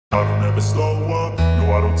never slow up,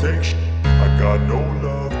 no I don't take shit. I got no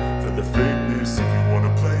love for the fakeness. If you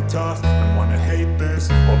wanna play tough and wanna hate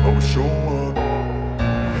this, I'll always show up.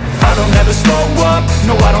 I don't ever slow up,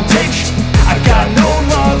 no I don't take shit. I got no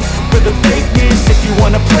love for the fakeness. If you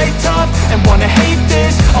wanna play tough and wanna hate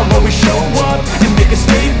this, I'll always show up and make a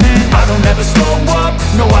statement. I don't ever slow up,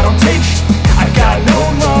 no I don't take shit. I got no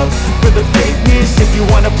love for the fakeness. If you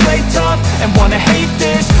wanna play tough and wanna hate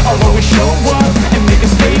this, I'll always show up and make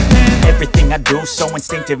a statement. Everything I do so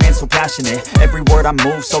instinctive and so passionate. Every word I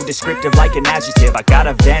move so descriptive like an adjective. I got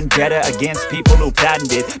a vendetta against people who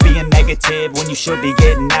patented being negative when you should be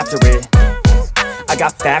getting after it. I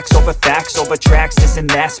got facts over tracks, this and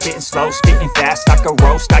that. Spitting slow, speaking fast, I could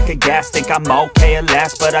roast, I could gas. Think I'm okay at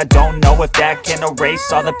last, but I don't know if that can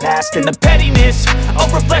erase all the past. And the pettiness, a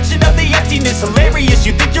reflection of the emptiness. Hilarious,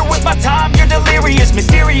 you think you're with my time, you're delirious.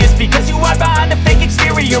 Mysterious, because you hide behind a fake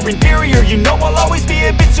exterior. Inferior, you know I'll always be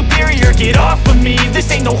a bit superior. Get off of me, this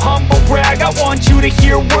ain't no humble brag. I want you to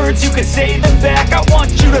hear words, you can say them back. I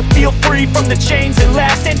want you to feel free from the chains that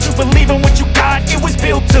last, and to believe in what you got, it was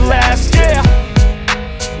built to last, yeah.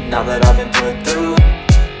 Now that I've been put through,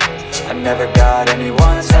 I never got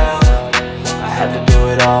anyone's help. I had to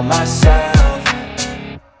do it all myself.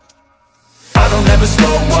 I don't ever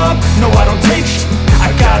slow up, no I don't take shit.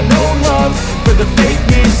 I got no love for the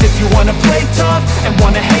fakeness. If you wanna play tough and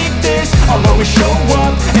wanna hate this, I'll always show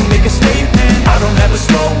up and make a statement. I don't ever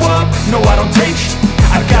slow up, no I don't take shit.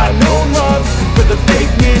 I got no love for the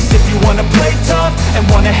fakeness. If you wanna play tough and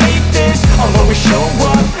wanna hate this, I'll always show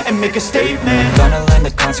up and make a statement. Gonna learn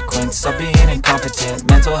the consequence of being incompetent.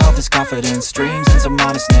 Mental health is confidence, dreams into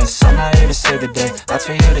modestness. I'm not here to save the day, that's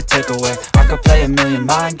for you to take away. I could play a million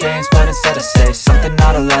mind games, but instead I say something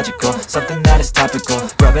not illogical, something that is topical.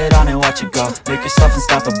 Rub it on and watch it go, make yourself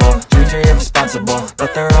unstoppable. Dreams are irresponsible,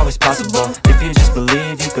 but they're always possible. If you just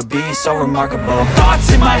believe, you could be so remarkable.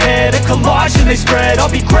 Thoughts in my head, a collage and they spread.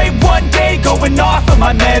 I'll be great one day, going off of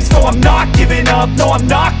my meds. No, I'm not giving up, no, I'm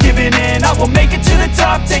not giving in. I will make it to the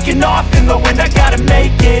top, taking off in the wind. I gotta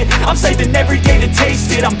make it, I'm saving every day to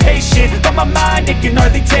taste it. I'm patient, but my mind, it can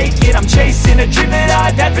hardly take it. I'm chasing a dream that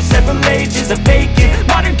I've had for several ages. A vacant,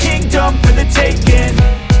 modern kingdom for the taking.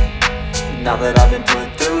 Now that I've been put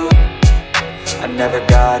through, I never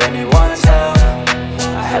got anyone's help.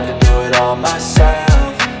 I had to do it all myself.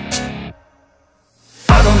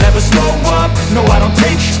 I don't ever slow up, no I don't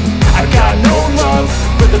take shit. I got no love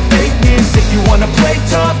for the fakeness. If you wanna play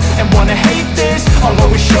tough and wanna hate this, I'll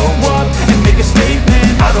always show up and make a statement.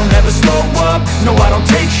 I don't ever slow up, no I don't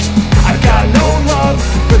take shit. I got no love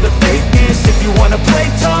for the fakeness. If you wanna play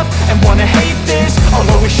tough and wanna hate this, I'll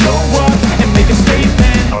always show